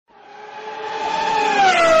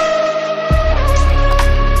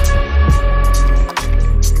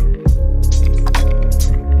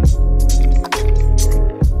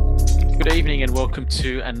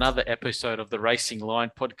to another episode of the Racing Line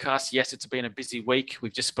podcast. Yes, it's been a busy week.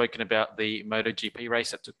 We've just spoken about the MotoGP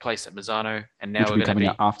race that took place at Misano, and now Which will be coming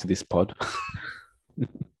out after this pod.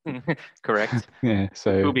 Correct. Yeah,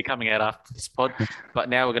 so we'll be coming out after this pod, but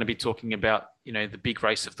now we're going to be talking about the big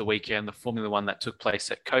race of the weekend, the Formula One that took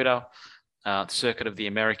place at COTA, Circuit of the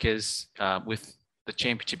Americas, with the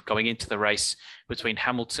championship going into the race between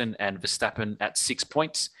Hamilton and Verstappen at 6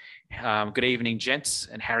 points. Good evening, gents.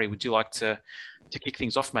 And Harry, would you like to kick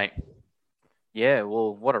things off, mate? Yeah,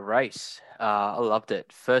 well, what a race. I loved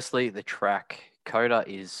it. Firstly, the track. COTA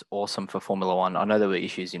is awesome for Formula One. I know there were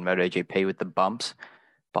issues in MotoGP with the bumps,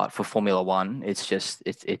 but for Formula One, it's just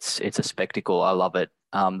it's a spectacle. I love it.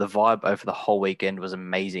 The vibe over the whole weekend was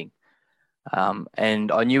amazing.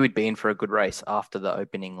 And I knew we'd be in for a good race after the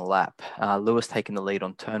opening lap. Lewis taking the lead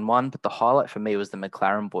on turn one, but the highlight for me was the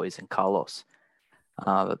McLaren boys and Carlos.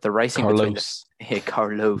 The racing Carlos.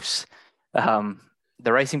 Carlos.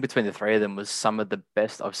 The racing between the three of them was some of the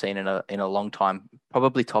best I've seen in a long time,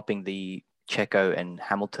 probably topping the Checo and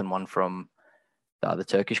Hamilton one from the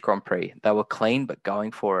Turkish Grand Prix. They were clean, but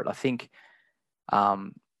going for it. I think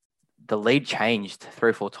the lead changed 3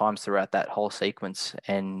 or 4 times throughout that whole sequence.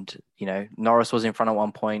 And, Norris was in front at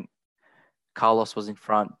one point. Carlos was in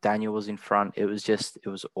front. Daniel was in front. It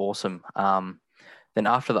was awesome. Then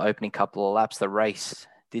after the opening couple of laps, the race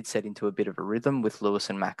did set into a bit of a rhythm with Lewis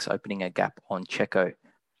and Max opening a gap on Checo.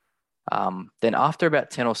 Then after about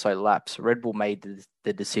 10 or so laps, Red Bull made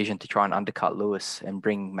the decision to try and undercut Lewis and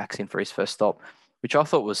bring Max in for his first stop, which I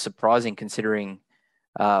thought was surprising considering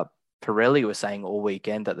Pirelli was saying all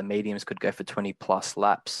weekend that the mediums could go for 20 plus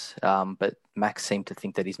laps. But Max seemed to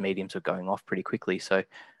think that his mediums were going off pretty quickly. So,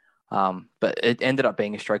 but it ended up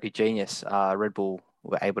being a stroke of genius. Red Bull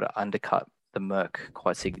were able to undercut the Merc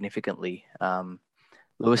quite significantly.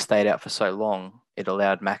 Lewis stayed out for so long, it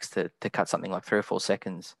allowed Max to cut something like 3 or 4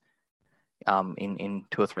 seconds in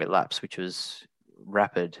 2 or 3 laps, which was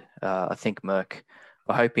rapid. I think Merc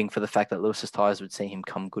were hoping for the fact that Lewis's tyres would see him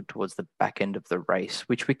come good towards the back end of the race,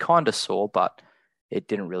 which we kind of saw, but it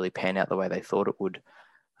didn't really pan out the way they thought it would.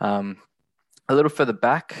 A little further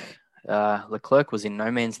back, Leclerc was in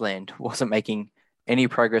no man's land, wasn't making any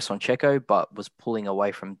progress on Checo, but was pulling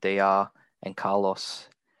away from DR and Carlos.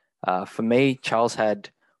 For me, Charles had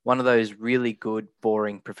one of those really good,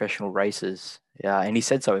 boring professional races, and he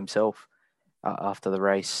said so himself after the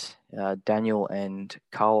race. Daniel and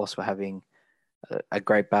Carlos were having a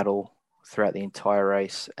great battle throughout the entire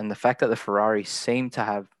race, and the fact that the Ferrari seemed to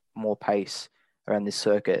have more pace around this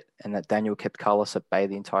circuit and that Daniel kept Carlos at bay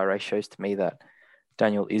the entire race shows to me that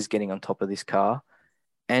Daniel is getting on top of this car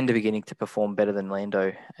and beginning to perform better than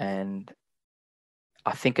Lando. And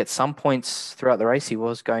I think at some points throughout the race, he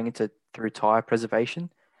was going through tyre preservation.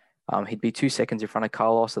 He'd be 2 seconds in front of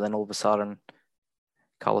Carlos, and then all of a sudden,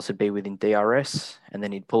 Carlos would be within DRS, and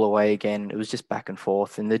then he'd pull away again. It was just back and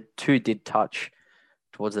forth, and the two did touch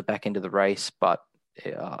towards the back end of the race, but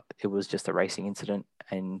it was just a racing incident,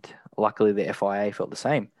 and luckily the FIA felt the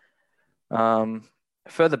same.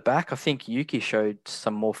 Further back, I think Yuki showed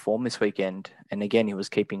some more form this weekend, and again, he was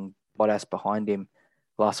keeping Bottas behind him.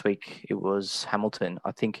 Last week, it was Hamilton.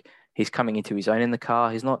 I think he's coming into his own in the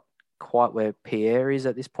car. He's not quite where Pierre is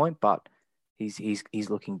at this point, but he's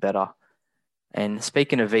looking better. And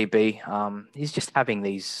speaking of VB, he's just having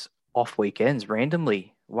these off weekends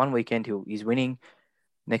randomly. One weekend he's winning.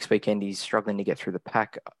 Next weekend he's struggling to get through the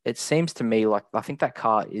pack. It seems to me like I think that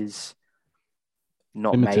car is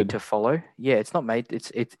not made to follow. Yeah, it's not made.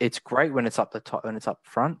 It's great when it's up the top, when it's up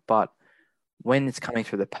front, but when it's coming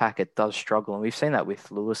through the pack, it does struggle. And we've seen that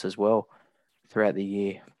with Lewis as well throughout the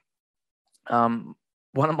year. One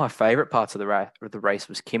of my favorite parts of the race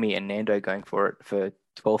was Kimi and Nando going for it for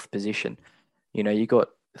 12th position. You got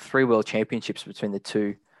 3 world championships between the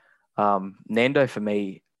two. Nando, for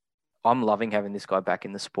me, I'm loving having this guy back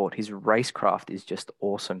in the sport. His racecraft is just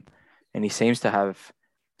awesome. And he seems to have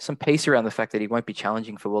some peace around the fact that he won't be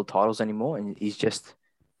challenging for world titles anymore. And he's just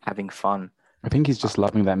having fun. I think he's just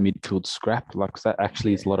loving that midfield scrap. Like that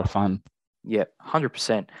actually is a lot of fun. Yeah,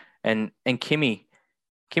 100%. And Kimi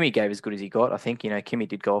gave as good as he got. I think, Kimi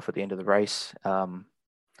did go off at the end of the race.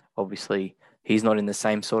 Obviously, he's not in the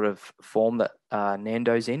same sort of form that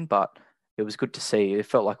Nando's in, but it was good to see. It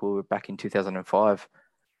felt like we were back in 2005.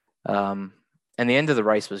 And the end of the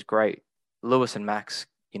race was great. Lewis and Max,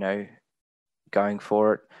 going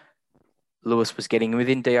for it. Lewis was getting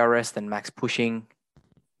within DRS, then Max pushing,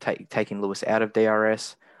 taking Lewis out of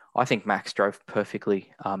DRS. I think Max drove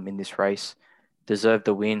perfectly in this race, deserved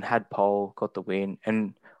the win, had pole, got the win.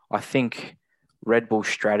 And I think Red Bull's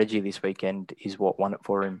strategy this weekend is what won it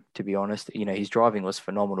for him, to be honest. His driving was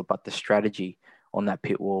phenomenal, but the strategy on that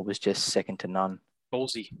pit wall was just second to none.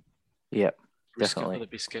 Ballsy. Yeah, Risk it definitely. for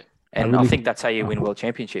the biscuit. And I think that's how you win world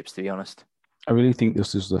championships, to be honest. I really think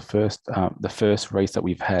this is the first race that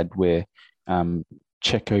we've had where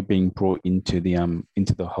Checo being brought into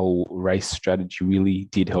the whole race strategy really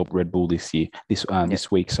did help Red Bull this year.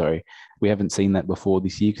 This week, sorry, we haven't seen that before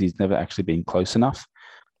this year because he's never actually been close enough.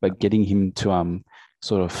 But getting him to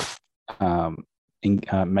sort of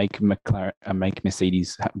make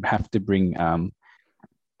Mercedes have to bring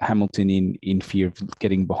Hamilton in fear of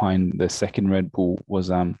getting behind the second Red Bull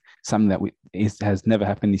was something that has never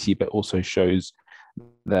happened this year, but also shows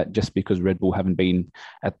that just because Red Bull haven't been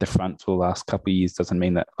at the front for the last couple of years doesn't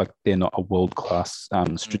mean that like they're not a world-class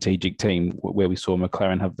strategic team. Where we saw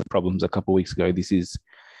McLaren have the problems a couple of weeks ago, this is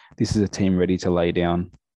a team ready to lay down.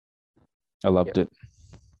 I loved it.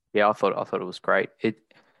 Yeah, I thought it was great.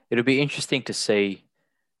 It'll be interesting to see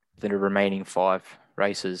the remaining 5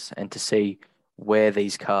 races and to see where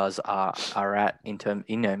these cars are at in terms.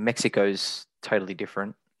 Mexico's totally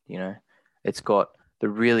different. It's got the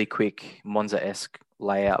really quick Monza-esque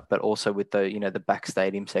layout, but also with the back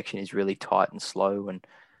stadium section is really tight and slow. And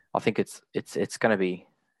I think it's going to be.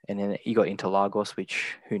 And then you got Interlagos,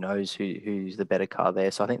 which who knows who's the better car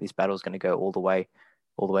there. So I think this battle is going to go all the way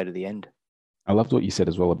to the end. I loved what you said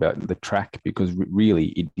as well about the track because really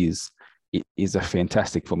it is a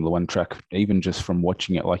fantastic Formula One track. Even just from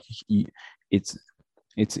watching it, like it's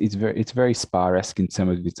very Spa-esque in some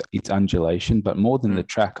of its undulation, but more than the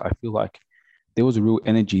track, I feel like there was a real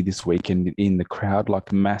energy this weekend in the crowd,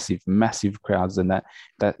 like massive crowds, and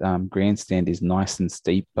that grandstand is nice and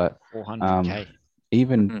steep, but 400K.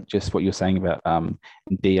 Even just what you're saying about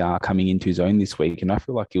DR coming into his own this week, and I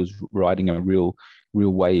feel like he was riding a real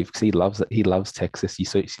wave because he loves it. He loves Texas. You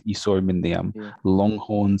saw him in the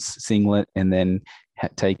Longhorns singlet, and then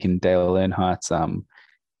had taken Dale Earnhardt's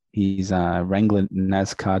his Wrangler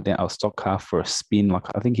NASCAR down, stock car for a spin. Like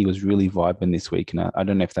I think he was really vibing this week, and I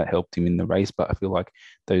don't know if that helped him in the race, but I feel like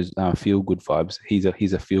those feel good vibes. He's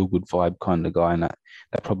a feel good vibe kind of guy, and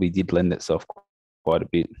that probably did lend itself quite a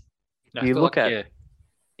bit.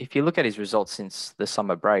 If you look at his results since the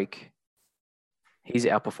summer break, he's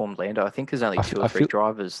outperformed Lando. I think there's only two or three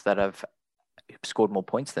drivers that have scored more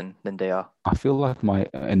points than DR. I feel like my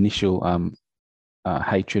initial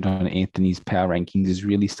hatred on Anthony's power rankings is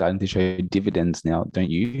really starting to show dividends now, don't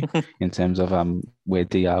you? In terms of where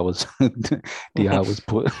DR was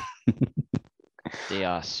put.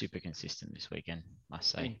 DR super consistent this weekend, must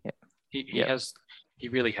say. Yeah. He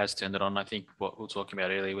really has turned it on. I think what we were talking about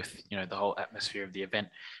earlier with the whole atmosphere of the event.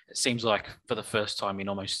 It seems like for the first time in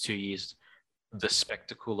almost 2 years, the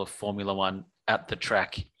spectacle of Formula One at the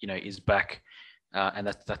track, is back, and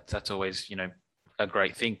that's always a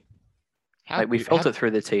great thing. We felt it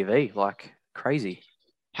through the TV, like crazy.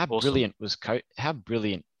 How brilliant was How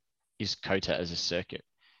brilliant is COTA as a circuit?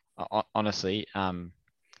 Honestly, and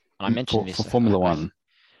I mentioned this for Formula One.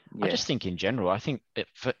 I just think in general, I think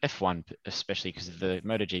for F1 especially because the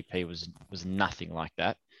MotoGP was nothing like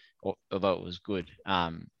that, although it was good.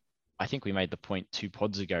 I think we made the point 2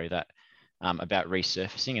 pods ago that about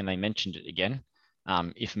resurfacing, and they mentioned it again.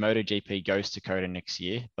 If MotoGP goes to COTA next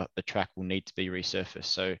year, but the track will need to be resurfaced.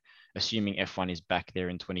 So assuming F1 is back there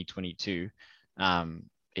in 2022,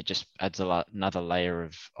 it just adds another layer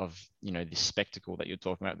of this spectacle that you're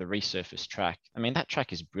talking about, the resurfaced track. I mean, that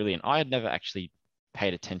track is brilliant. I had never actually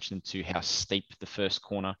paid attention to how steep the first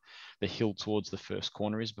corner, the hill towards the first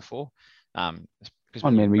corner is before.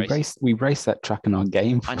 We raced that track in our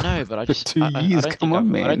game. I know, but I for just 2 years. I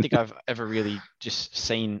don't think I've ever really just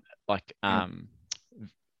seen like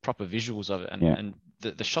proper visuals of it, and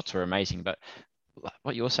the shots are amazing. But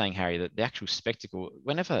what you're saying, Harry, that the actual spectacle,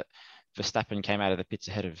 whenever Verstappen came out of the pits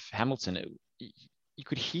ahead of Hamilton, you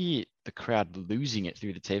could hear the crowd losing it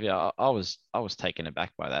through the TV. I was taken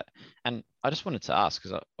aback by that, and I just wanted to ask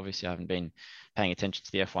because obviously I haven't been paying attention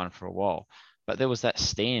to the F1 for a while, but there was that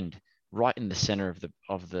stand right in the center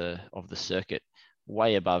of the circuit,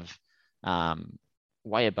 way above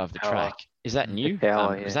the track. Is that new?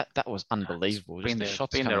 Because that was unbelievable. Just the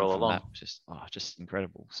shots coming from that was just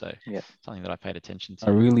incredible. So something that I paid attention to. I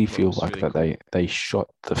really feel like really that cool. they shot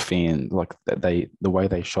the fan, like that the way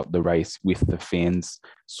they shot the race with the fans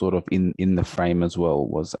sort of in the frame as well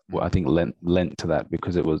was I think lent to that,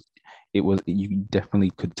 because it was you definitely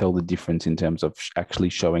could tell the difference in terms of actually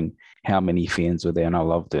showing how many fans were there, and I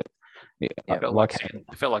loved it. It felt like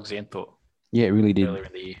Xanthor. Yeah, it really did. Earlier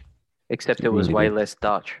in the year. Except it was way less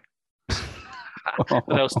Dutch. But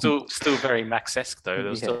they were still very Max-esque though. There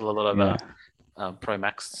was still a lot of Pro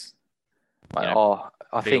Max. I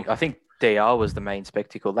think DR was the main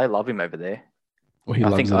spectacle. They love him over there. Well, he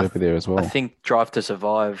loves it over there as well. I think Drive to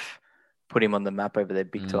Survive put him on the map over there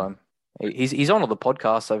big time. He's on all the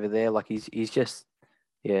podcasts over there. Like he's just,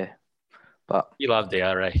 yeah. But you love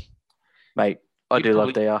DRA, mate. I do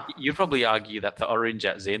love DR. You'd probably argue that the orange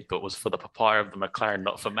at Zandvoort was for the papaya of the McLaren,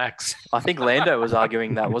 not for Max. I think Lando was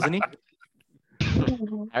arguing that, wasn't he?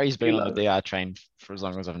 Harry's been on the DR train for as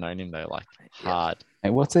long as I've known him, though. Like hard.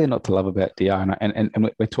 And what's there not to love about DR?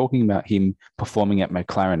 And we're talking about him performing at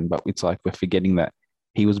McLaren, but it's like we're forgetting that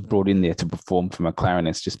he was brought in there to perform for McLaren.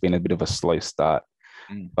 It's just been a bit of a slow start.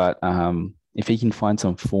 But if he can find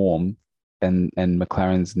some form, and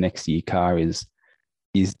McLaren's next year car is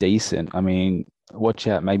decent, I mean, watch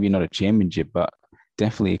out. Maybe not a championship, but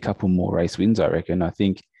definitely a couple more race wins, I reckon. I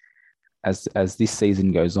think as this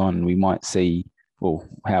season goes on, we might see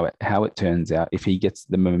how it turns out. If he gets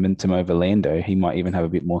the momentum over Lando, he might even have a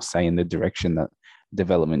bit more say in the direction that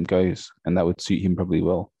development goes, and that would suit him probably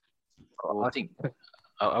well. I think.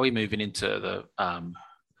 Are we moving into the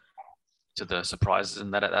to the surprises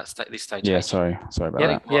and that at this stage? Yeah, sorry about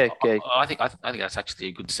that. I think that's actually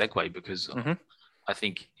a good segue because I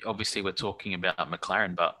think obviously we're talking about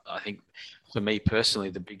McLaren, but I think for me personally,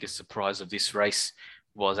 the biggest surprise of this race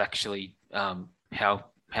was actually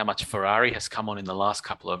how much Ferrari has come on in the last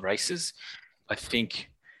couple of races. I think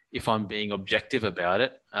if I'm being objective about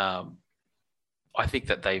it, I think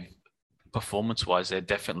that performance-wise, they're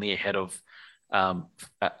definitely ahead of a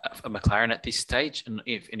McLaren at this stage. And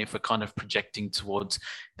if we're kind of projecting towards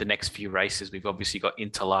the next few races, we've obviously got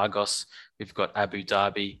Interlagos, we've got Abu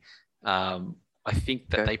Dhabi. I think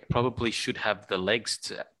that they probably should have the legs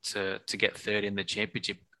to get third in the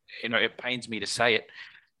championship. It pains me to say it.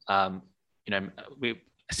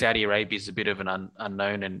 Saudi Arabia is a bit of an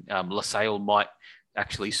unknown, and Losail might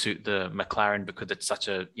actually suit the McLaren because it's such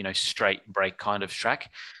a straight break kind of track.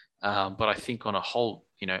 But I think on a whole,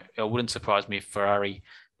 it wouldn't surprise me if Ferrari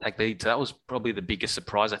take the lead. So that was probably the biggest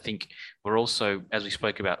surprise. I think we're also, as we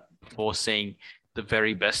spoke about before, seeing the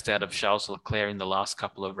very best out of Charles Leclerc in the last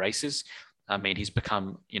couple of races. I mean, he's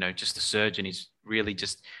become, just a surgeon. He's really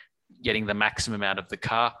just getting the maximum out of the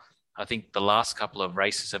car. I think the last couple of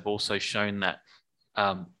races have also shown that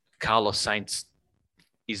Carlos Sainz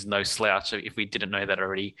is no slouch. So if we didn't know that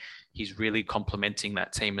already, he's really complementing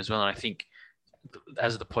that team as well. And I think,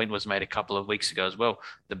 as the point was made a couple of weeks ago as well,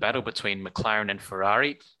 the battle between McLaren and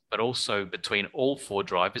Ferrari, but also between all four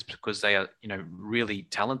drivers, because they are, really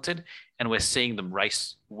talented, and we're seeing them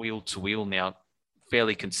race wheel to wheel now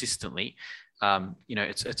fairly consistently.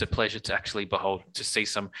 It's a pleasure to actually to see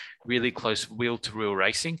some really close wheel to wheel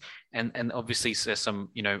racing, and obviously there's some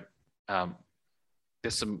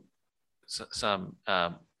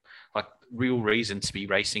like real reason to be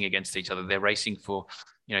racing against each other. They're racing for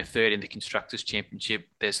third in the Constructors' Championship.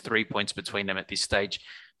 There's 3 points between them at this stage.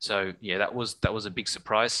 So yeah, that was a big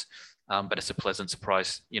surprise, but it's a pleasant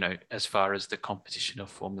surprise, as far as the competition of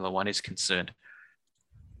Formula One is concerned.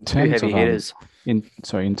 In terms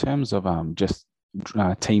of just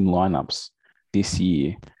team lineups this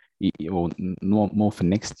year, or more for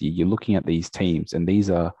next year, you're looking at these teams, and these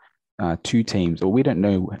are two teams, or we don't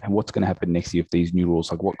know what's going to happen next year with these new rules,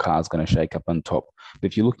 like what car is going to shake up on top. But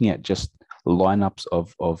if you're looking at just lineups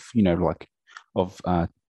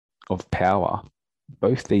of power,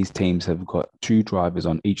 both these teams have got two drivers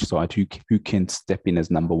on each side who can step in as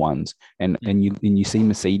number ones, and you see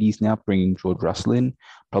Mercedes now bringing George Russell in,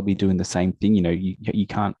 probably doing the same thing. You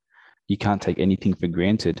can't take anything for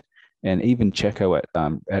granted. And even Checo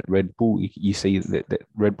at Red Bull, you see that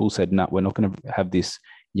Red Bull said, no, we're not going to have this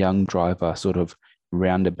young driver sort of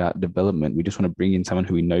roundabout development. We just want to bring in someone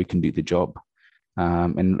who we know can do the job.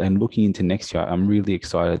 And looking into next year, I'm really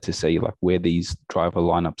excited to see like where these driver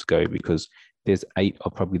lineups go, because there's 8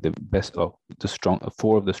 of probably the best of the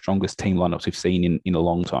 4 of the strongest team lineups we've seen in a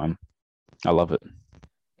long time. I love it.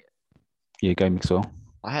 Yeah, go Mixwell.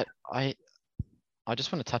 I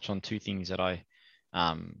just want to touch on 2 things that I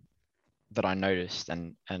noticed,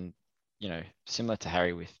 and similar to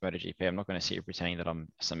Harry with MotoGP, I'm not going to sit here pretending that I'm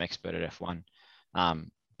some expert at F1,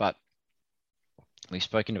 but we've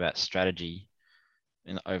spoken about strategy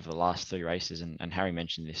over the last 3 races, and Harry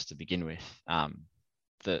mentioned this to begin with,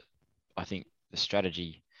 that I think the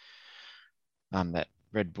strategy that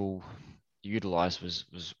Red Bull utilized was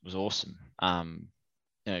awesome.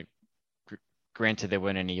 Granted, there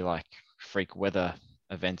weren't any like freak weather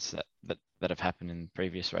events that have happened in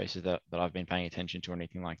previous races that I've been paying attention to or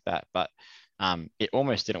anything like that, but it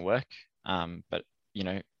almost didn't work. But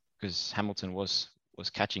because Hamilton was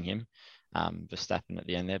catching him, Verstappen at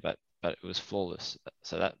the end there, but it was flawless.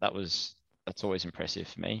 So that's always impressive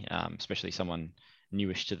for me, especially someone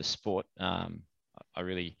newish to the sport. I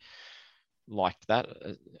really liked that.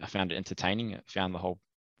 I found it entertaining. I found the whole,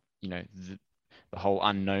 the whole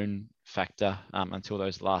unknown factor until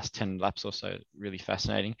those last 10 laps or so really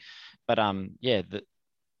fascinating. But actually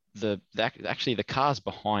the cars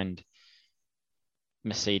behind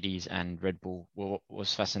Mercedes and Red Bull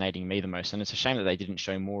was fascinating me the most, and it's a shame that they didn't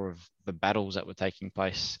show more of the battles that were taking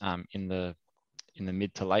place in the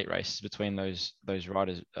mid to late races between those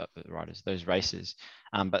races.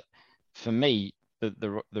 But for me,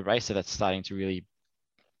 the racer that's I'm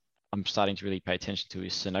starting to really pay attention to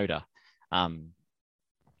is Tsunoda.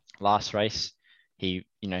 Last race, he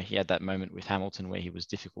had that moment with Hamilton where he was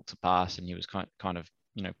difficult to pass, and he was kind of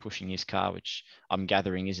pushing his car, which I'm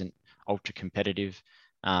gathering isn't ultra competitive,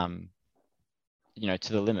 to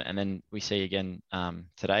the limit. And then we see again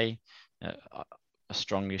today a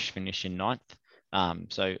strongish finish in ninth.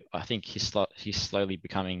 So I think he's slowly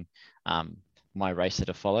becoming my racer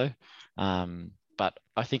to follow. But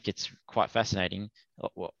I think it's quite fascinating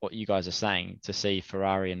what you guys are saying, to see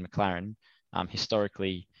Ferrari and McLaren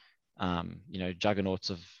historically, juggernauts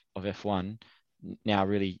of F1 now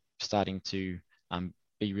really starting to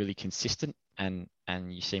be really consistent, and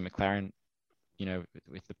you see McLaren,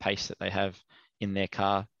 with the pace that they have in their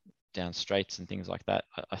car down straights and things like that.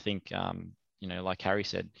 I think, like Harry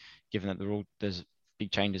said, given that there's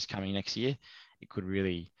big changes coming next year, it could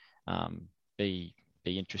really be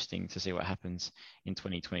interesting to see what happens in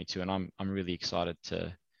 2022. And I'm really excited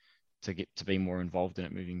to get to be more involved in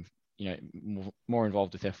it moving, more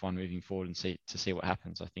involved with F1 moving forward, and see what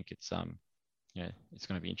happens. I think it's it's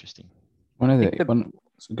going to be interesting.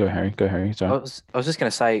 Go Harry. Sorry. I was just going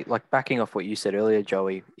to say, like, backing off what you said earlier,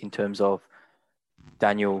 Joey, in terms of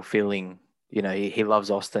Daniel feeling, he loves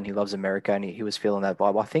Austin, he loves America, and he was feeling that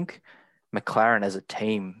vibe. I think McLaren as a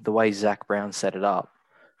team, the way Zach Brown set it up,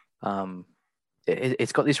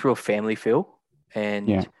 it's got this real family feel.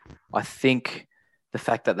 And I think the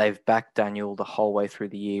fact that they've backed Daniel the whole way through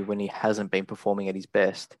the year when he hasn't been performing at his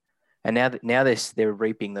best, and now they're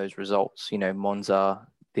reaping those results. Monza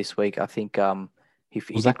this week, I think he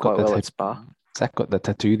did quite well at Spa. Zach got the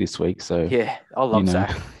tattoo this week, so yeah, I love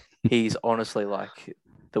Zach. He's honestly like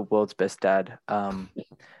the world's best dad.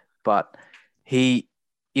 But he,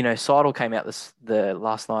 Seidel came out the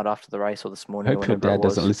last night after the race, or this morning. Hope your dad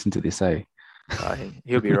doesn't listen to this, eh?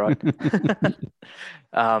 He'll be right.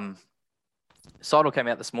 Seidel came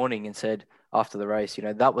out this morning and said after the race,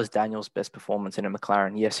 that was Daniel's best performance in a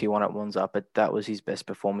McLaren. Yes, he won at Monza, but that was his best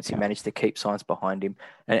performance. He managed to keep Sainz behind him,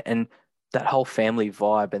 and that whole family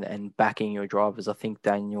vibe and backing your drivers. I think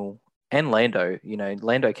Daniel and Lando,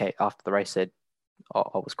 Lando came after the race, said, I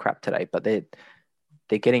was crap today, but they're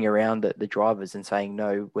getting around the drivers and saying,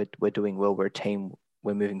 no, we're doing well. We're a team.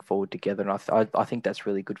 We're moving forward together. And I think that's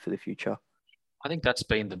really good for the future. I think that's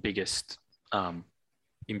been the biggest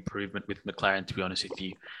improvement with McLaren, to be honest with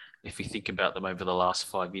you. If you think about them over the last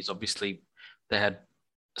 5 years, obviously they had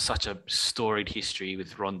such a storied history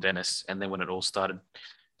with Ron Dennis, and then when it all started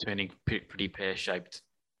turning pretty pear-shaped,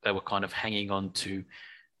 they were kind of hanging on to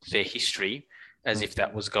their history as if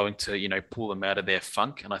that was going to, pull them out of their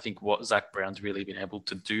funk. And I think what Zach Brown's really been able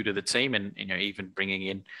to do to the team, and, even bringing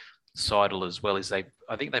in Seidel as well, is I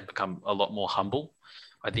think they've become a lot more humble.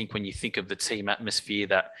 I think when you think of the team atmosphere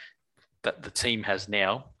that the team has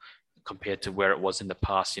now compared to where it was in the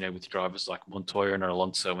past, with drivers like Montoya and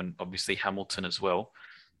Alonso, and obviously Hamilton as well,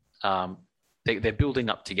 they're building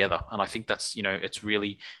up together. And I think that's, it's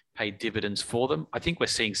really paid dividends for them. I think we're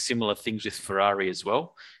seeing similar things with Ferrari as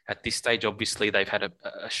well. At this stage, obviously, they've had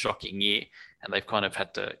a shocking year, and they've kind of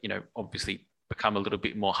had to, obviously become a little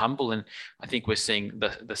bit more humble. And I think we're seeing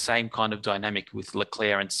the same kind of dynamic with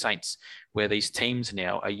Leclerc and Sainz, where these teams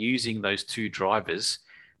now are using those two drivers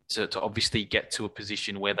to obviously get to a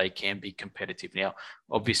position where they can be competitive. Now,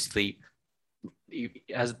 obviously,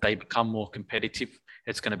 as they become more competitive,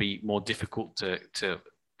 it's going to be more difficult to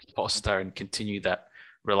foster and continue that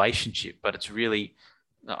relationship. But it's really,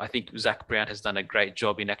 I think Zach Brown has done a great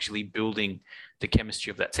job in actually building the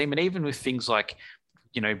chemistry of that team. And even with things like,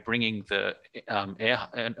 bringing the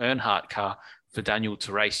Earnhardt car for Daniel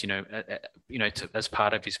to race, as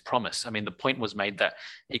part of his promise. I mean, the point was made that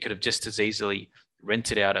he could have just as easily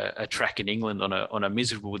rented out a track in England on a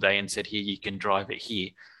miserable day and said, here, you can drive it here.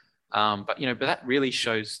 But that really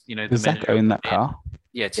shows, Does Zach own that car?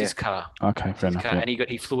 Yeah, it's his car. Okay, fair enough. And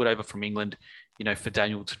he flew it over from England, for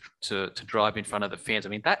Daniel to drive in front of the fans. I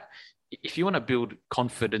mean, that, if you want to build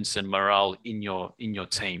confidence and morale in your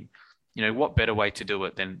team, what better way to do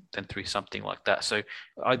it than through something like that? So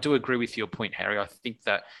I do agree with your point, Harry. I think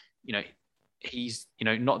that, he's,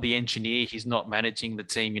 not the engineer. He's not managing the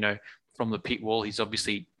team, from the pit wall. He's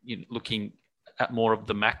obviously looking at more of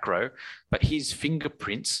the macro, but his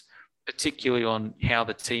fingerprints, particularly on how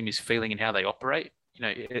the team is feeling and how they operate,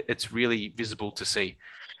 it's really visible to see.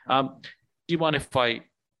 Do you mind if I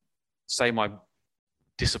say my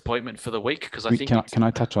disappointment for the week? Because I think can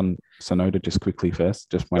I touch on Sonoda just quickly first?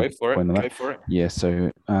 Just go for it. Yeah.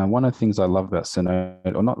 So one of the things I love about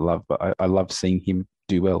Sonoda, or not love, but I love seeing him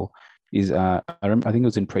do well, is I think it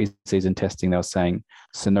was in pre-season testing they were saying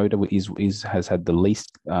Sonoda has had the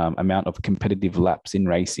least amount of competitive laps in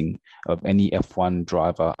racing of any F1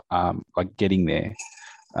 driver, like getting there.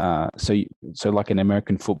 So like an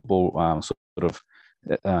American football sort of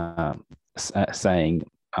saying,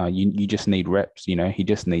 you just need reps, he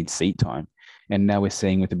just needs seat time. And now we're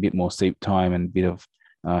seeing with a bit more seat time and a bit of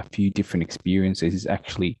a few different experiences, is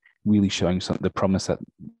actually really showing the promise that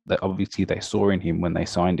obviously they saw in him when they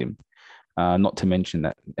signed him. Not to mention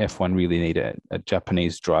that F1 really need a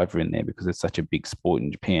Japanese driver in there because it's such a big sport in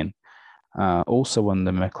Japan. Also on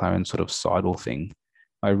the McLaren sort of Seidel thing,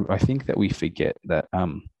 I think that we forget that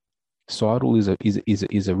Seidel is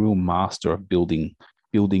a real master of building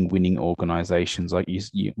winning organizations. Like I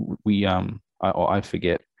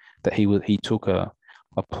forget that he took a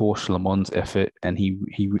Porsche Le Mans effort and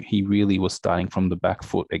he really was starting from the back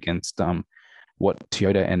foot against what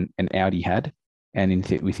Toyota and Audi had. And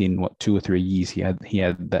within 2 or 3 years, he had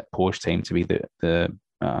that Porsche team to be the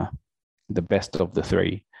best of the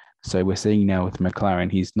three. So we're seeing now with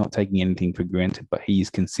McLaren, he's not taking anything for granted, but he's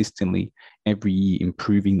consistently every year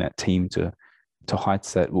improving that team to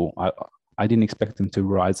heights that I didn't expect them to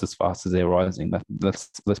rise as fast as they're rising. Let's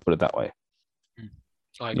put it that way.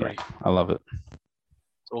 I agree. Yeah, I love it.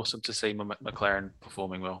 It's awesome to see McLaren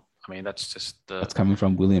performing well. I mean, that's just that's coming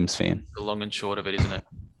from Williams fan. The long and short of it, isn't it?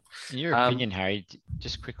 In your opinion, Harry,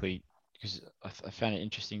 just quickly, because I found it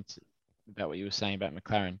interesting about what you were saying about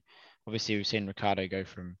McLaren. Obviously, we've seen Ricciardo go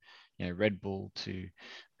from Red Bull to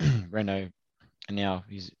Renault, and now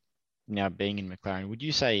he's being in McLaren. Would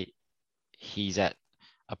you say he's at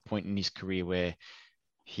a point in his career where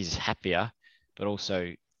he's happier, but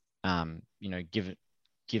also,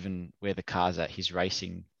 given where the car's at, he's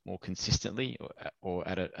racing more consistently or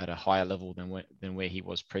at a higher level than where he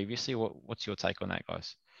was previously? What's your take on that,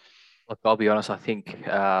 guys? Look, I'll be honest. I think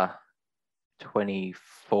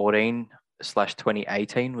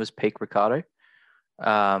 2014/2018 was peak Ricciardo.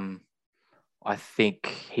 I think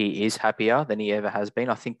he is happier than he ever has been.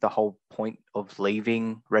 I think the whole point of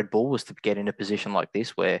leaving Red Bull was to get in a position like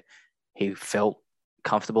this where he felt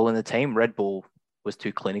comfortable in the team. Red Bull was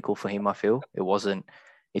too clinical for him, I feel.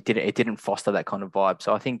 It didn't foster that kind of vibe.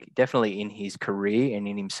 So I think definitely in his career and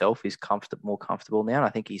in himself, he's more comfortable now. And I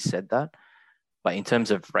think he said that. But in terms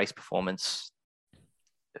of race performance,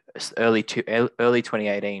 early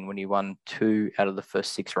 2018, when he won 2 out of the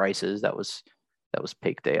first 6 races, that was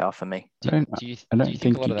peak DR for me. Do you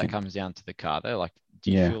think a lot of that comes down to the car though? Like,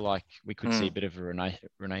 do you feel like we could see a bit of a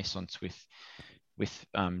renaissance with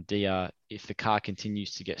DR if the car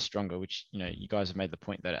continues to get stronger, which you guys have made the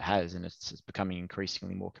point that it has, and it's becoming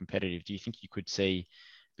increasingly more competitive? Do you think you could see a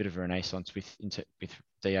bit of a renaissance with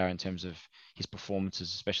DR in terms of his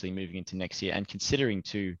performances, especially moving into next year, and considering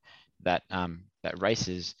too that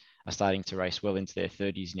racers are starting to race well into their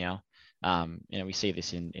 30s now? We see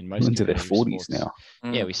this in most into their 40s sports now.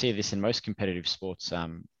 Yeah, we see this in most competitive sports.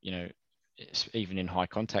 Even in high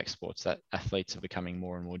contact sports, that athletes are becoming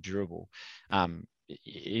more and more durable.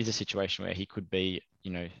 It is a situation where he could be,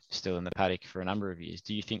 still in the paddock for a number of years.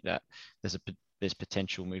 Do you think that there's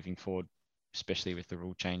potential moving forward, especially with the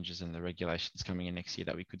rule changes and the regulations coming in next year,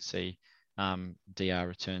 that we could see DR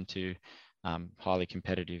return to highly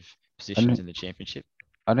competitive positions in the championship?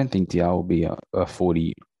 I don't think DR will be a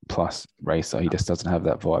 40 plus racer. He just doesn't have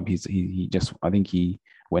that vibe. He just, I think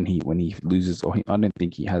when he loses, I don't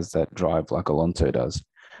think he has that drive like Alonso does.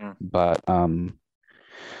 But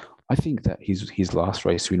I think that his last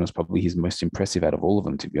race win was probably his most impressive out of all of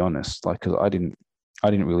them, to be honest. Like, because I didn't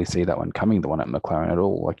really see that one coming, the one at McLaren, at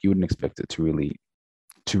all. Like, you wouldn't expect it to really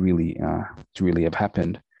have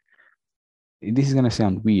happened. This is going to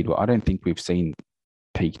sound weird, but I don't think we've seen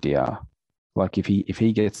peak DR. Like, if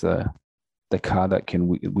he gets the car that can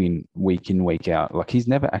win week in, week out, like, he's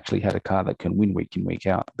never actually had a car that can win week in, week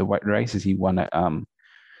out. The races he won at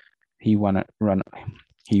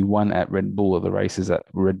Red Bull, or the races that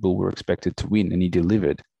Red Bull were expected to win, and he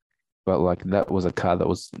delivered. But like, that was a car that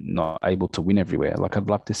was not able to win everywhere. Like, I'd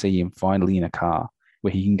love to see him finally in a car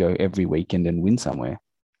where he can go every weekend and win somewhere.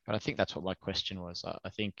 But I think that's what my question was. I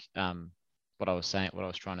think what I was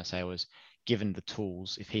trying to say was, given the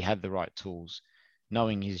tools, if he had the right tools,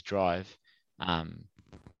 knowing his drive,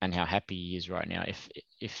 and how happy he is right now,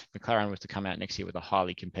 if McLaren was to come out next year with a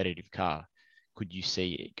highly competitive car, could you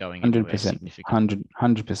see it going anywhere 100%, significant?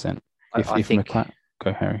 100%. If McLaren,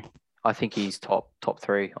 go Harry. I think he's top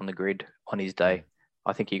 3 on the grid on his day.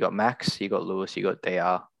 I think you got Max, you got Lewis, you got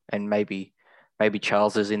DR, and maybe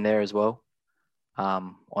Charles is in there as well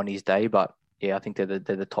on his day. But yeah, I think they're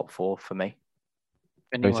the top 4 for me.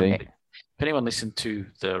 If anyone listened to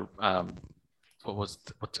the what's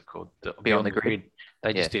it called? Beyond the Grid.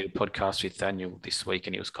 They just did a podcast with Daniel this week,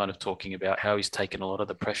 and he was kind of talking about how he's taken a lot of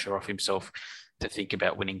the pressure off himself to think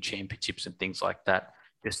about winning championships and things like that,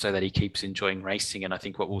 just so that he keeps enjoying racing. And I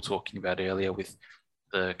think what we were talking about earlier with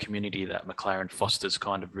the community that McLaren fosters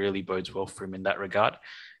kind of really bodes well for him in that regard.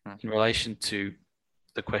 In relation to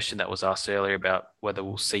the question that was asked earlier about whether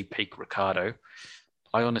we'll see peak Ricciardo,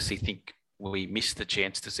 I honestly think we missed the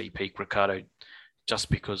chance to see peak Ricciardo just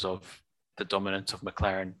because of the dominance of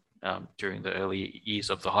McLaren during the early years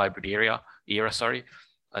of the hybrid era.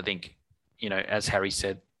 I think, as Harry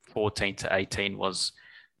said, 14 to 18 was,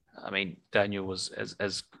 Daniel was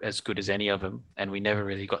as good as any of them, and we never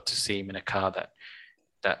really got to see him in a car that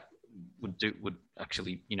would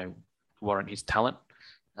actually, warrant his talent.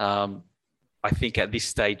 I think at this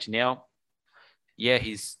stage now,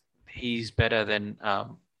 he's better than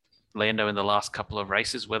Lando in the last couple of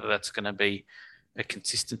races. Whether that's going to be a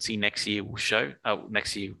consistency next year will show.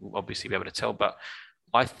 Next year we'll obviously be able to tell, but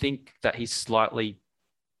I think that he's slightly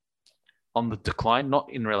on the decline, not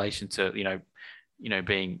in relation to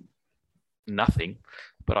being nothing,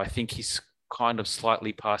 but I think he's kind of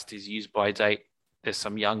slightly past his use by date. There's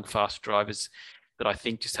some young fast drivers that I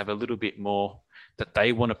think just have a little bit more that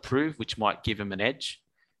they want to prove, which might give him an edge,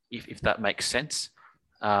 if that makes sense.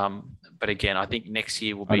 But again, I think next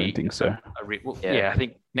year will be. I don't think so. I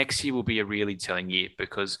think next year will be a really telling year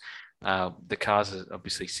because the cars are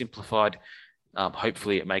obviously simplified.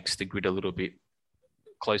 Hopefully, it makes the grid a little bit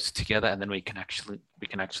closer together, and then we can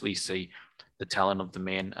actually see the talent of the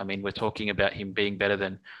man. We're talking about him being better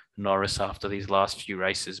than Norris after these last few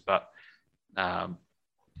races, but I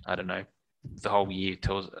don't know. The whole year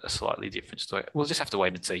tells a slightly different story. We'll just have to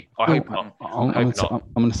wait and see. I hope not. I'm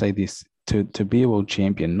going to say this. To be a world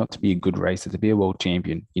champion, not to be a good racer, to be a world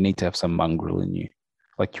champion, you need to have some mongrel in you.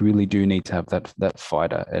 Like, you really do need to have that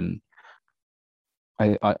fighter. And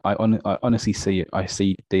I honestly see it. I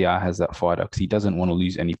see DR has that fighter because he doesn't want to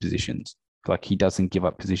lose any positions. Like, he doesn't give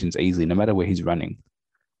up positions easily, no matter where he's running.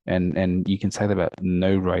 And you can say that about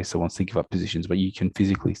no racer wants to give up positions, but you can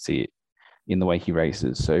physically see it in the way he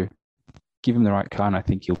races. So give him the right car, and I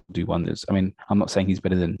think he'll do wonders. I'm not saying he's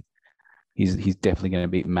better than. He's definitely going to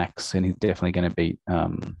beat Max, and he's definitely going to beat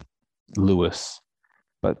Lewis.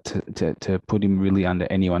 But to put him really under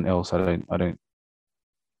anyone else, I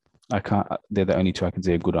can't. They're the only two I can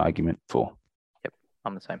see a good argument for. Yep,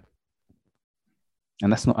 I'm the same.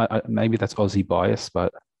 And that's not. Maybe that's Aussie bias,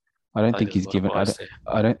 but I don't think he's given.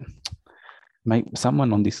 I don't. Mate,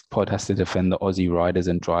 someone on this pod has to defend the Aussie riders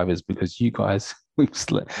and drivers because you guys. I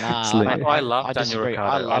love Daniel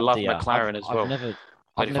Ricciardo. I love McLaren as well.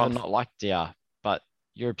 I've never not liked DR, but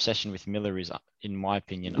your obsession with Miller is, in my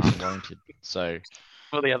opinion, unwarranted. So,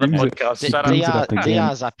 well, the other podcast,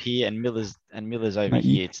 DR's up here and Miller's over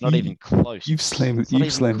here. It's not even close. You've slammed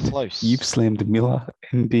Miller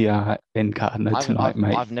and DR and Gardner tonight,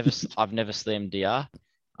 mate. I've never slammed DR.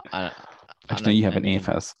 I know you haven't,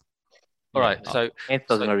 Anthas. All right, so Anthas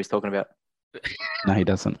doesn't know what he's talking about. No, he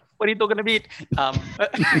doesn't. What are you talking about?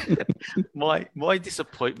 My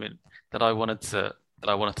disappointment that I wanted to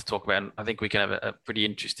talk about, and I think we can have a pretty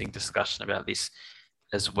interesting discussion about this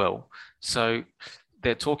as well. So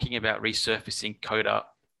they're talking about resurfacing Coda.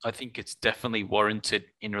 I think it's definitely warranted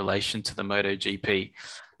in relation to the MotoGP.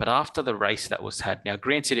 But after the race that was had, now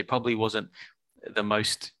granted, it probably wasn't the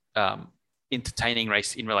most entertaining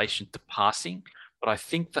race in relation to passing, but I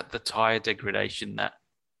think that the tyre degradation that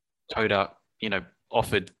Coda,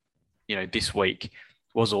 offered, this week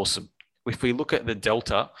was awesome. If we look at the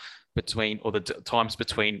delta times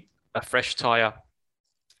between a fresh tyre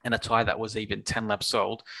and a tyre that was even 10 laps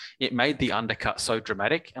old, it made the undercut so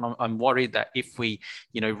dramatic. And I'm worried that if we,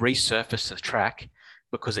 resurface the track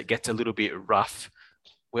because it gets a little bit rough,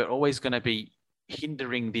 we're always going to be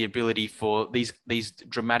hindering the ability for these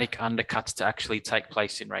dramatic undercuts to actually take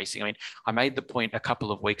place in racing. I made the point a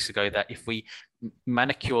couple of weeks ago that if we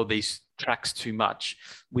manicure these tracks too much,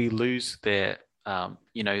 we lose their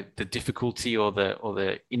the difficulty or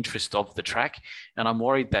the interest of the track. And I'm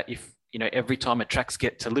worried that if, every time a track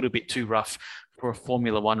gets a little bit too rough for a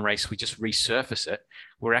Formula One race, we just resurface it,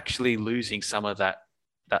 we're actually losing some of that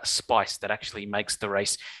spice that actually makes the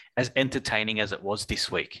race as entertaining as it was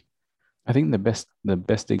this week. I think the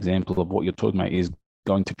best example of what you're talking about is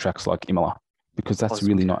going to tracks like Imola, because that's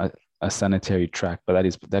really not a sanitary track,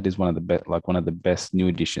 but that is one of the best, like one of the best new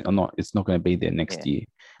additions. It's not going to be there next year.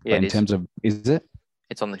 Yeah, but in terms of, is it?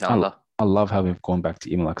 It's on the calendar. I love how we've gone back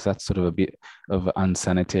to Imola because that's sort of a bit of an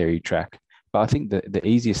unsanitary track. But I think the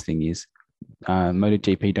easiest thing is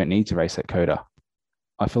MotoGP don't need to race at Coda.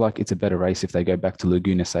 I feel like it's a better race if they go back to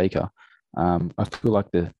Laguna Seca. I feel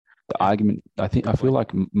like the argument, I feel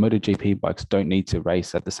like MotoGP bikes don't need to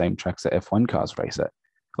race at the same tracks that F1 cars race at.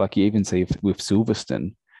 Like you even see with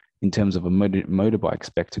Silverstone, in terms of a motorbike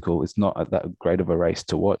spectacle, it's not that great of a race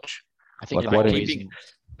to watch. I think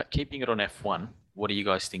keeping it on F1, what do you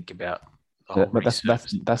guys think about the whole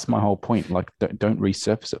that's my whole point. Like, don't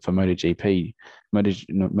resurface it for MotoGP.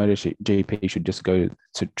 MotoGP should just go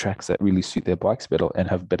to tracks that really suit their bikes better and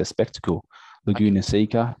have better spectacle. Laguna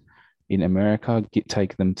Seca in America,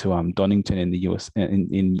 take them to Donington in the US,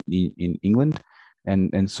 in England,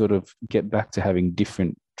 and sort of get back to having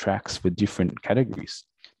different tracks for different categories.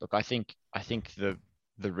 Look, I think the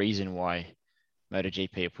reason why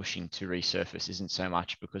MotoGP are pushing to resurface isn't so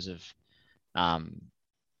much because of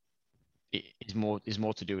it is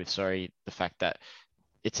more to do with the fact that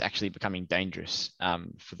it's actually becoming dangerous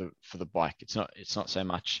for the bike. It's not so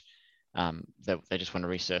much that they just want to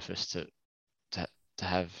resurface to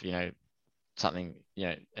have something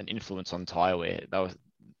an influence on tire wear. That was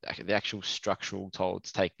the actual structural toll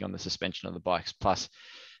it's taking on the suspension of the bikes, plus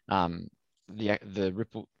the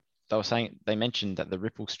ripple. They mentioned that the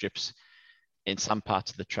ripple strips in some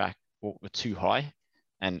parts of the track were too high,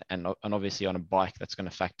 and obviously on a bike that's going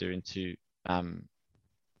to factor into the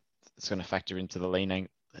lean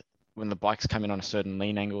angle. When the bikes come in on a certain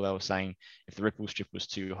lean angle, they were saying if the ripple strip was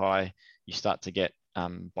too high, you start to get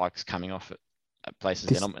bikes coming off at places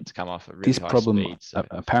they're not meant to come off at really high speed. So.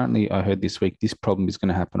 Apparently, I heard this week, this problem is going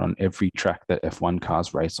to happen on every track that F1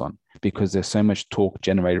 cars race on because there's so much torque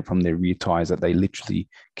generated from their rear tires that they literally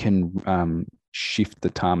can shift the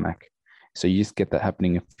tarmac. So you just get that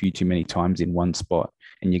happening a few too many times in one spot,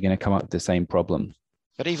 and you're going to come up with the same problem.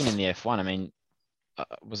 But even in the F1, I mean,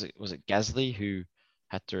 was it Gasly who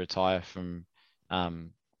had to retire from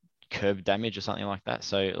curb damage or something like that?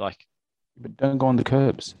 So but don't go on the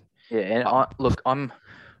curbs. Yeah, and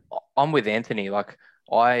I'm with Anthony. Like,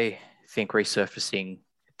 I think resurfacing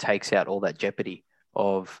takes out all that jeopardy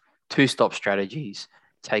of two-stop strategies,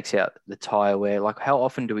 takes out the tire wear. Like, how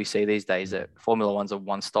often do we see these days that Formula One's a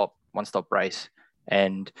one-stop race,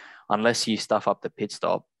 and unless you stuff up the pit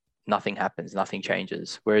stop, nothing happens, nothing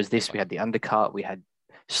changes. Whereas this, we had the undercut, we had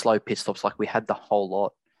slow pit stops, like we had the whole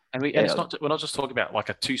lot. And we're not just talking about like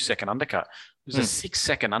a 2-second undercut. It was a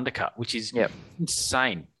 6-second undercut, which is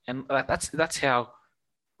insane. And that's how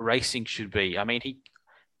racing should be. I mean, he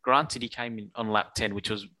came in on lap 10, which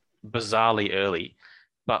was bizarrely early,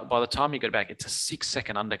 but by the time you get back, it's a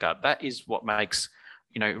 6-second undercut. That is what makes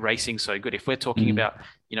racing so good. If we're talking about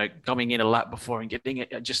coming in a lap before and getting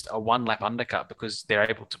just a 1-lap undercut because they're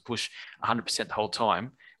able to push 100% the whole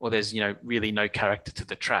time, or there's really no character to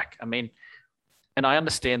the track. I mean, and I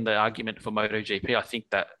understand the argument for MotoGP. I think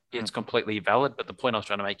that it's completely valid, but the point I was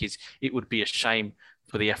trying to make is it would be a shame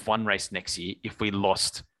for the F1 race next year if we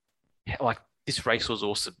lost. Like, this race was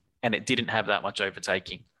awesome, and it didn't have that much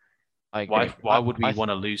overtaking. Why would we want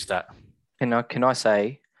to lose that? Can I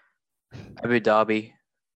say, Abu Dhabi,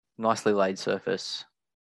 nicely laid surface,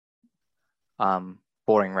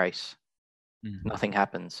 boring race. Nothing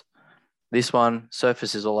happens. This one,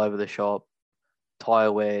 surface is all over the shop,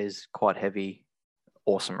 tire wears quite heavy,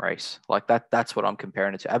 awesome race. Like that's what I'm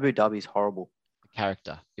comparing it to. Abu Dhabi is horrible.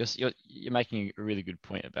 Character. You're making a really good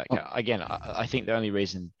point about again. I think the only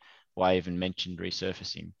reason why I even mentioned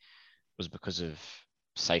resurfacing was because of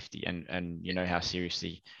safety and how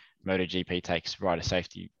seriously MotoGP takes rider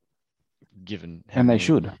safety, given they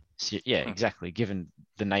should. Yeah, exactly. Given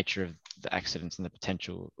the nature of the accidents and the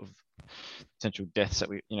potential deaths that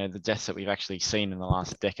the deaths that we've actually seen in the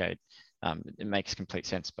last decade, it makes complete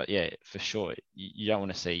sense. But yeah, for sure, you don't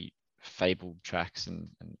want to see fabled tracks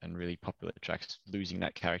and really popular tracks losing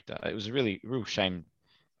that character. It was a real shame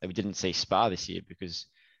that we didn't see Spa this year because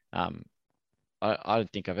I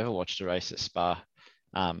don't think I've ever watched a race at Spa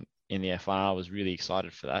in the F1. I was really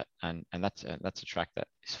excited for that, and that's a track that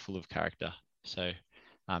is full of character. So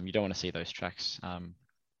you don't want to see those tracks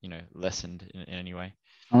lessened in any way.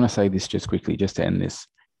 I want to say this just quickly, just to end this.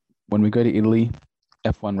 When we go to Italy,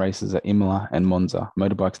 F1 races at Imola and Monza.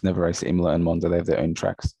 Motorbikes never race at Imola and Monza. They have their own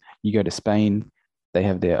tracks. You go to Spain, they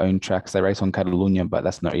have their own tracks. They race on Catalunya, but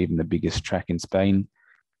that's not even the biggest track in Spain.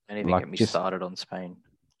 Anything get me started on Spain.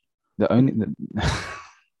 The only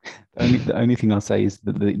thing I'll say is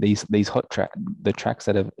that the tracks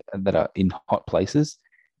that are in hot places,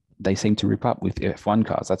 they seem to rip up with F1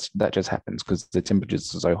 cars. That just happens because the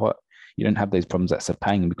temperatures are so hot. You don't have those problems at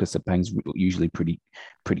Sepang because Sepang's usually pretty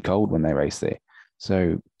cold when they race there.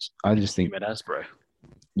 So I just think, bro.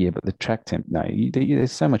 Yeah, but the track temp, no,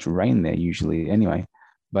 there's so much rain there usually anyway.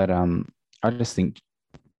 But I just think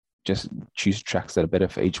just choose tracks that are better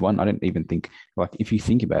for each one. I don't even think, like, if you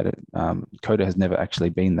think about it, Coda has never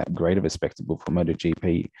actually been that great of a spectacle for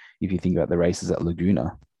MotoGP. If you think about the races at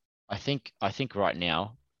Laguna, I think right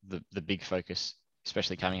now the big focus,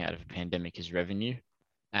 especially coming out of a pandemic, is revenue,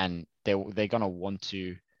 and they're gonna want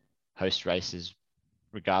to host races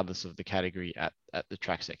regardless of the category at the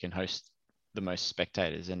tracks that can host the most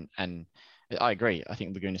spectators. And I agree. I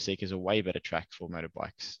think Laguna Seca is a way better track for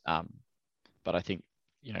motorbikes. But I think,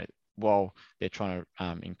 while they're trying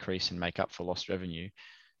to increase and make up for lost revenue,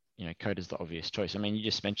 Coda's the obvious choice. I mean, you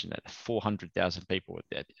just mentioned that 400,000 people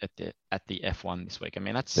at the F1 this week. I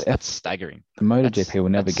mean, that's staggering. The MotoGP will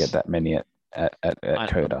never get that many at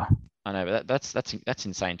Coda. I know, but that's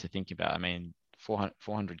insane to think about. I mean,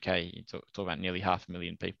 400K, you talk about nearly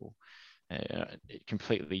 500,000 people. It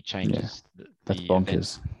completely changes that's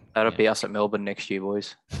bonkers. Event. That'll be us at Melbourne next year,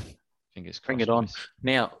 boys. Fingers crossed. Bring it on.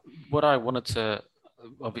 Now, what I wanted to,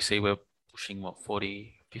 obviously we're pushing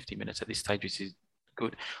 40, 50 minutes at this stage, which is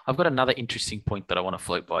good. I've got another interesting point that I want to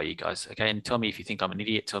float by you guys. Okay. And tell me if you think I'm an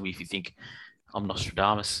idiot. Tell me if you think I'm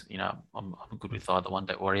Nostradamus. I'm good with either one.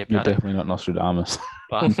 Don't worry about it. You're definitely not Nostradamus.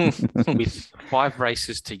 But with 5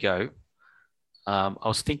 races to go, I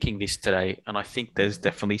was thinking this today, and I think there's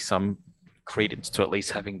definitely some credence to at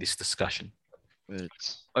least having this discussion.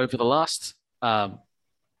 Over the last,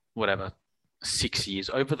 6 years,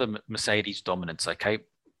 over the Mercedes dominance, okay,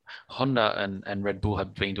 Honda and Red Bull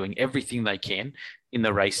have been doing everything they can in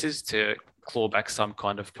the races to claw back some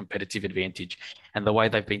kind of competitive advantage. And the way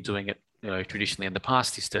they've been doing it, traditionally in the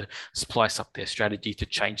past, is to splice up their strategy, to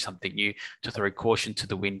change something new, to throw caution to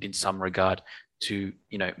the wind in some regard, to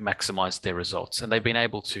maximize their results. And they've been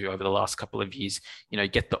able to, over the last couple of years,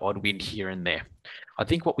 get the odd win here and there. I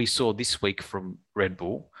think what we saw this week from Red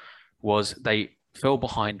Bull was they fell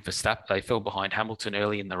behind Verstappen, they fell behind Hamilton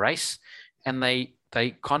early in the race, and they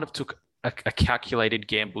kind of took a calculated,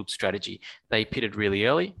 gambled strategy. They pitted really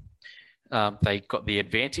early. They got the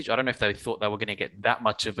advantage. I don't know if they thought they were going to get that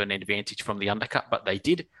much of an advantage from the undercut, but they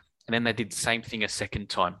did. And then they did the same thing a second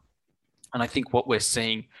time. And I think what we're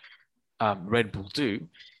seeing Red Bull do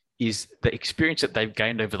is the experience that they've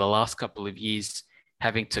gained over the last couple of years,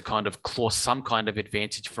 having to kind of claw some kind of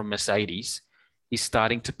advantage from Mercedes, is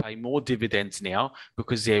starting to pay more dividends now,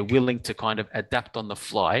 because they're willing to kind of adapt on the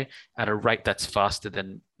fly at a rate that's faster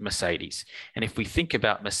than Mercedes. And if we think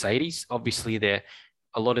about Mercedes, obviously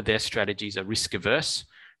a lot of their strategies are risk averse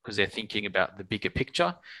because they're thinking about the bigger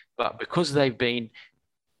picture. But because they've been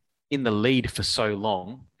in the lead for so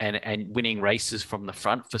long and winning races from the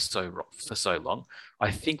front for so long,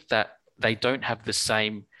 I think that they don't have the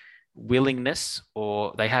same willingness,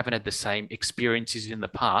 or they haven't had the same experiences in the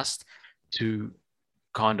past to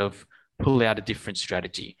kind of pull out a different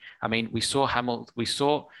strategy. I mean, we saw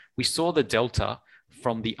the delta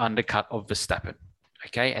from the undercut of Verstappen,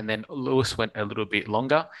 okay, and then Lewis went a little bit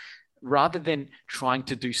longer. Rather than trying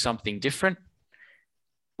to do something different,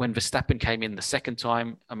 when Verstappen came in the second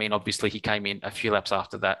time, I mean, obviously he came in a few laps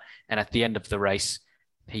after that, and at the end of the race,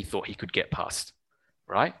 he thought he could get past,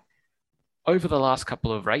 right? Over the last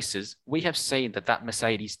couple of races, we have seen that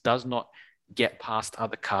Mercedes does not get past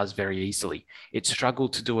other cars very easily. It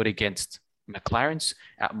struggled to do it against McLaren's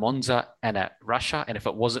at Monza and at Russia, and if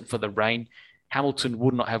it wasn't for the rain, Hamilton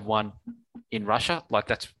would not have won in Russia. Like,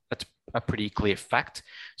 that's a pretty clear fact.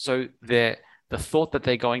 So the thought that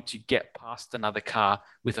they're going to get past another car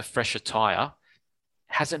with a fresher tire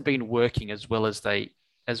hasn't been working as well as they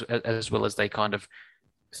kind of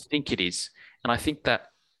think it is. And I think that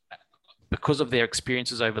because of their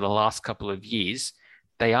experiences over the last couple of years,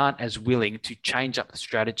 they aren't as willing to change up the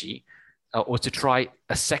strategy or to try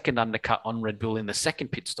a second undercut on Red Bull in the second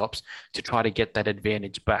pit stops to try to get that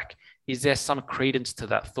advantage back. Is there some credence to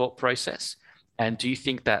that thought process? And do you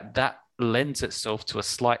think that lends itself to a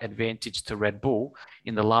slight advantage to Red Bull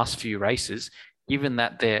in the last few races, given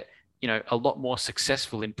that they're a lot more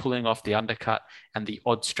successful in pulling off the undercut and the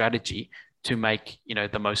odd strategy to make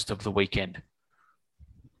the most of the weekend?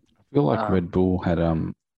 I feel like Red Bull had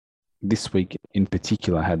this week in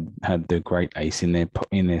particular had the great ace in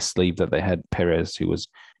their sleeve, that they had Perez, who was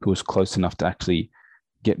close enough to actually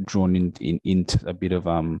get drawn into a bit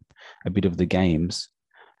of the games.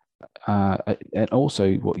 And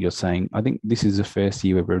also what you're saying, I think this is the first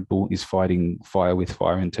year where Red Bull is fighting fire with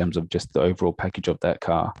fire in terms of just the overall package of that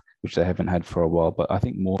car, which they haven't had for a while. But I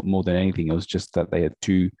think more than anything, it was just that they had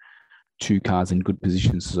two two cars in good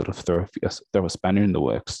positions to sort of throw a spanner in the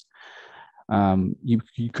works.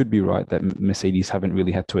 You could be right that Mercedes haven't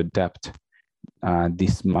really had to adapt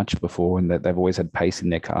this much before, and that they've always had pace in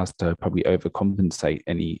their cars to probably overcompensate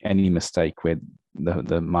any mistake where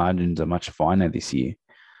the margins are much finer this year.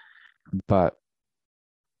 But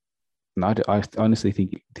no, I honestly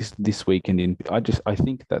think this weekend I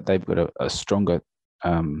think that they've got a stronger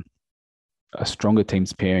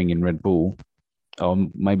teams pairing in Red Bull,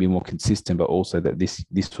 maybe more consistent, but also that this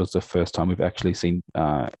was the first time we've actually seen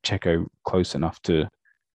Checo close enough to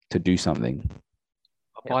do something.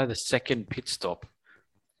 By the second pit stop,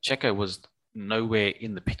 Checo was nowhere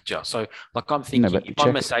in the picture. So, like, I'm thinking,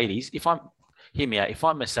 I'm Mercedes, hear me out, if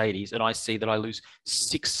I'm Mercedes and I see that I lose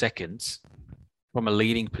 6 seconds from a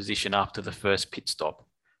leading position after the first pit stop,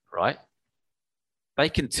 right? They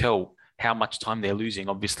can tell how much time they're losing,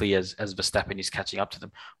 obviously, as Verstappen is catching up to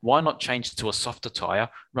them. Why not change to a softer tyre,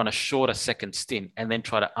 run a shorter second stint, and then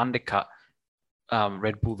try to undercut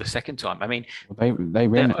Red Bull the second time? I mean,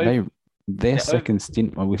 their second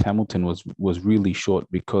stint with Hamilton was really short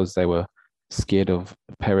because they were scared of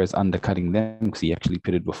Perez undercutting them because he actually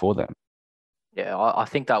pitted before them. Yeah, I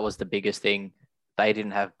think that was the biggest thing. They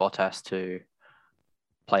didn't have Bottas to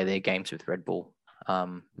play their games with Red Bull.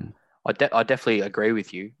 I definitely agree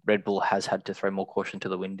with you. Red Bull has had to throw more caution to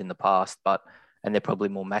the wind in the past, and they're probably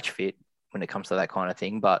more match fit when it comes to that kind of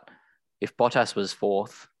thing. But if Bottas was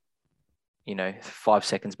fourth, 5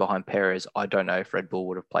 seconds behind Perez, I don't know if Red Bull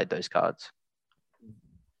would have played those cards.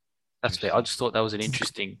 That's fair. I just thought that was an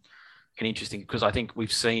interesting because I think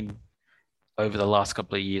we've seen over the last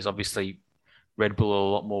couple of years, obviously, Red Bull are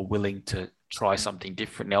a lot more willing to try something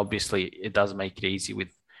different. Now, obviously, it does make it easy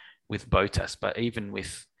with Bottas, but even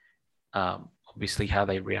with obviously how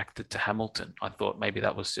they reacted to Hamilton, I thought maybe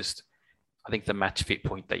that was just, I think the match fit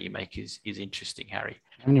point that you make is interesting, Harry.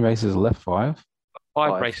 How many races left?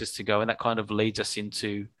 Five races to go, and that kind of leads us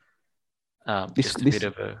into bit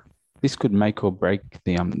of a. This could make or break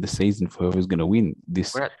the season for whoever's going to win.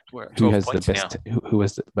 We're at who has the best? Now. Who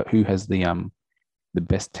has the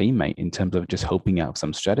best teammate in terms of just helping out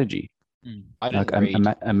some strategy?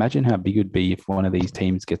 Imagine how big it would be if one of these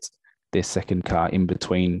teams gets their second car in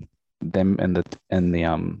between them and the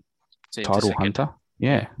title hunter.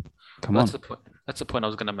 Yeah, come on. That's the point I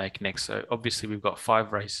was going to make next. So obviously we've got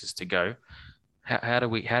 5 races to go. How do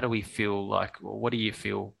we feel like? Well, what do you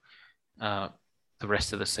feel the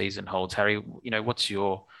rest of the season holds, Harry? What's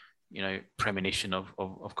your premonition of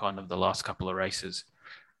kind of the last couple of races?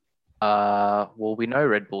 Well, we know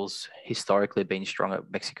Red Bull's historically been strong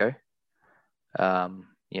at Mexico.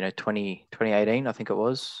 2018, I think it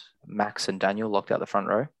was, Max and Daniel locked out the front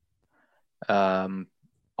row.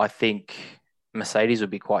 I think Mercedes would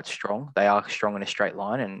be quite strong. They are strong in a straight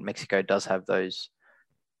line, and Mexico does have those,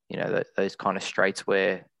 those kind of straights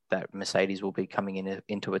where that Mercedes will be coming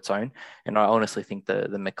into its own. And I honestly think the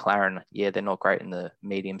McLaren, they're not great in the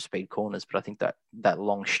medium speed corners, but I think that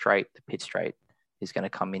long straight, the pit straight, is going to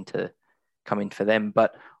come in for them.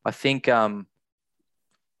 But I think I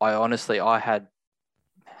had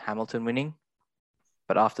Hamilton winning,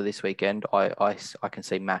 but after this weekend, I can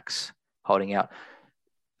see Max holding out.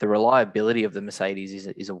 The reliability of the Mercedes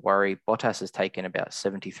is a worry. Bottas has taken about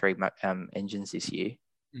 73 engines this year.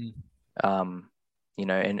 And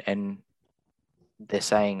they're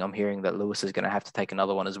saying, I'm hearing that Lewis is going to have to take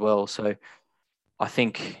another one as well. So I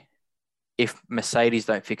think if Mercedes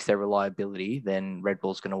don't fix their reliability, then Red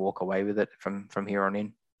Bull's going to walk away with it from here on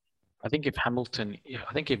in. I think if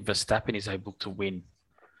Verstappen is able to win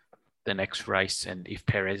the next race, and if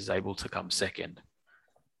Perez is able to come second,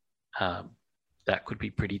 that could be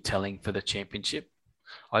pretty telling for the championship.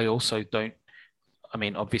 I also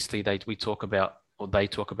obviously they talk about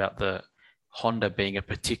the Honda being a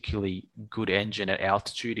particularly good engine at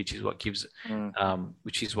altitude, which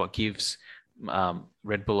is what gives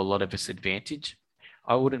Red Bull a lot of its advantage.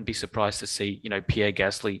 I wouldn't be surprised to see Pierre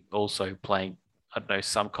Gasly also playing, I don't know,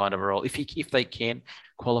 some kind of a role if they can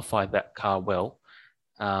qualify that car well.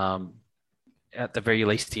 At the very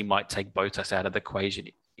least, he might take Bottas out of the equation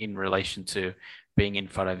in relation to being in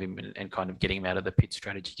front of him and kind of getting him out of the pit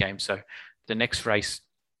strategy game. So the next race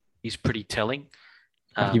is pretty telling.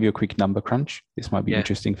 I'll give you a quick number crunch. This might be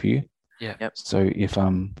interesting for you. Yeah. Yep. So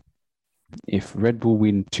if Red Bull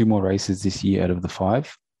win 2 more races this year out of the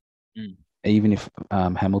 5, even if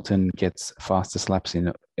Hamilton gets fastest laps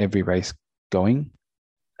in every race going,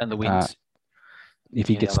 and the wins,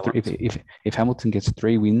 if Hamilton gets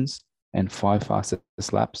 3 wins and 5 fastest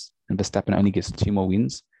laps, and Verstappen only gets 2 more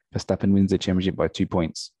wins, Verstappen wins the championship by 2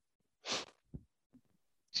 points.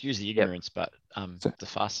 Excuse the ignorance, but the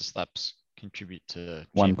fastest laps contribute to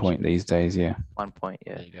 1 point these days. Yeah. 1 point.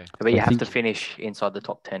 Yeah. There you go. But you have to finish inside the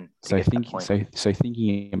top 10. So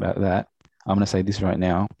thinking about that, I'm going to say this right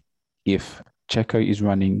now: if Checo is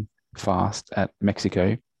running fast at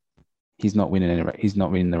Mexico, he's not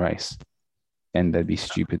winning the race, and they'd be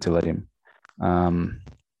stupid to let him.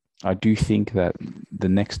 I do think that the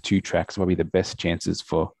next 2 tracks will be the best chances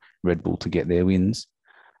for Red Bull to get their wins.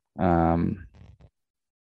 But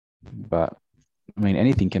I mean,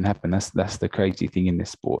 anything can happen. That's the crazy thing in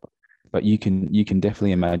this sport. But you can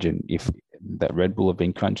definitely imagine if that Red Bull have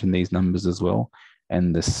been crunching these numbers as well,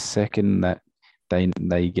 and the second that they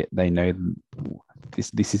know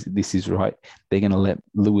this is right, they're going to let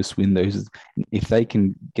Lewis win those. If they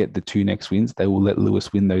can get the 2 next wins, they will let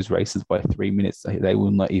Lewis win those races by 3 minutes. They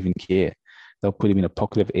will not even care. They'll put him in a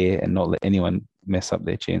pocket of air and not let anyone mess up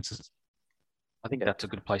their chances. I think that's a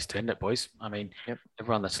good place to end it, boys. I mean,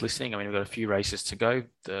 everyone that's listening, I mean, we've got a few races to go.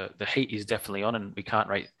 The heat is definitely on, and we can't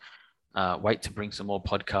wait to bring some more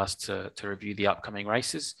podcasts to review the upcoming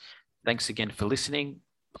races. Thanks again for listening.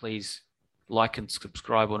 Please like and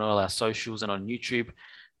subscribe on all our socials and on YouTube.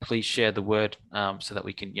 Please share the word so that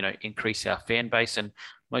we can, increase our fan base. And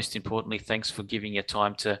most importantly, thanks for giving your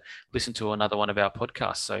time to listen to another one of our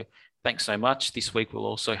podcasts. So thanks so much. This week we'll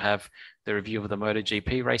also have the review of the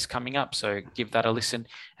MotoGP race coming up. So give that a listen,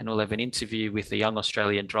 and we'll have an interview with a young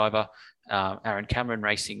Australian driver, Aaron Cameron,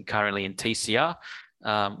 racing currently in TCR,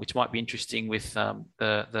 which might be interesting with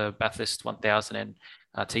the Bathurst 1000 and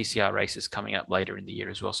TCR races coming up later in the year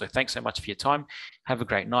as well. So thanks so much for your time. Have a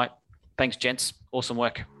great night. Thanks, gents. Awesome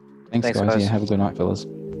work. Thanks guys. Yeah, have a good night, fellas.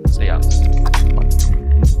 See ya.